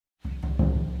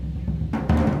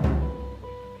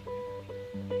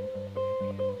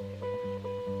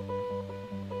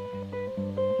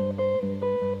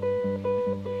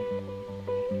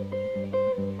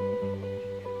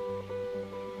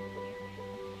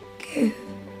Give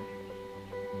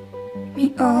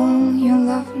me all your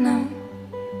love now,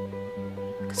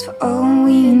 'cause for all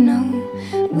we know,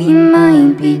 we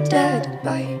might be dead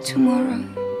by tomorrow.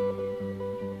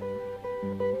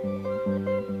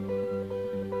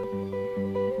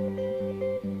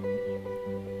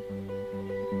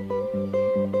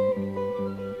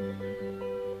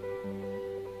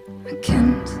 I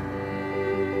can't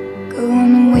go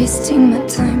on wasting my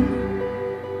time,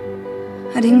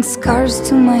 adding scars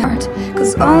to my heart,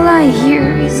 'cause all I hear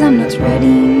is I'm not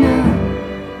ready now.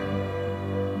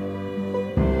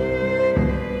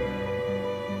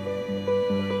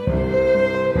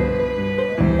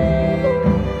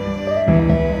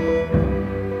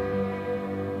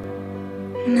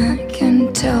 And I can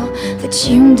tell that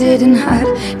you didn't have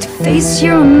to face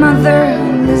your mother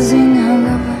losing her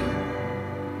lover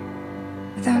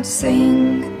without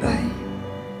saying goodbye,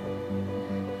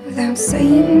 without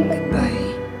saying goodbye,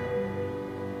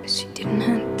 'cause she didn't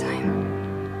have time.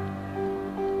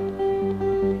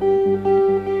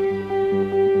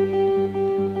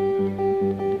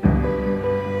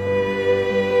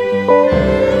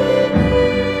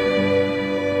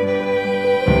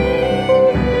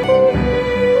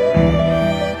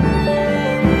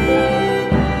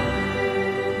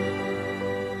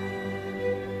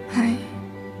 I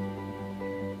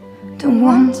don't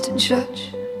want to judge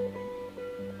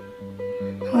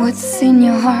what's in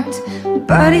your heart,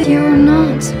 but you're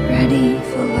not ready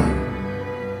for love.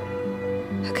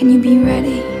 How can you be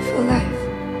ready for life?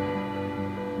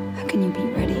 How can you be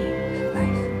ready for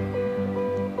life?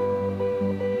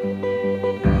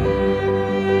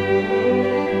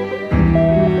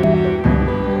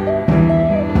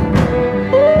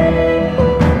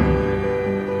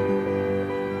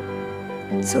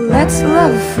 So let's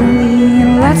love fully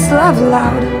and let's love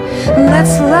loud,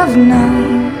 let's love now,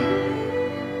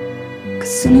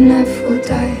 'cause soon enough we'll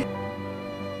die,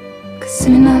 'cause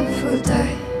soon enough we'll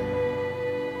die,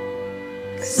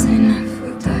 'cause soon enough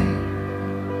we'll die,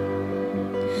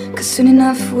 'cause soon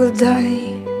enough we'll die,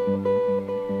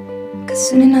 'cause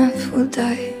soon enough we'll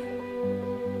die,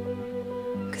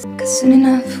 'cause soon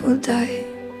enough we'll die,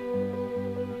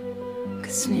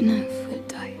 'cause soon enough we'll die.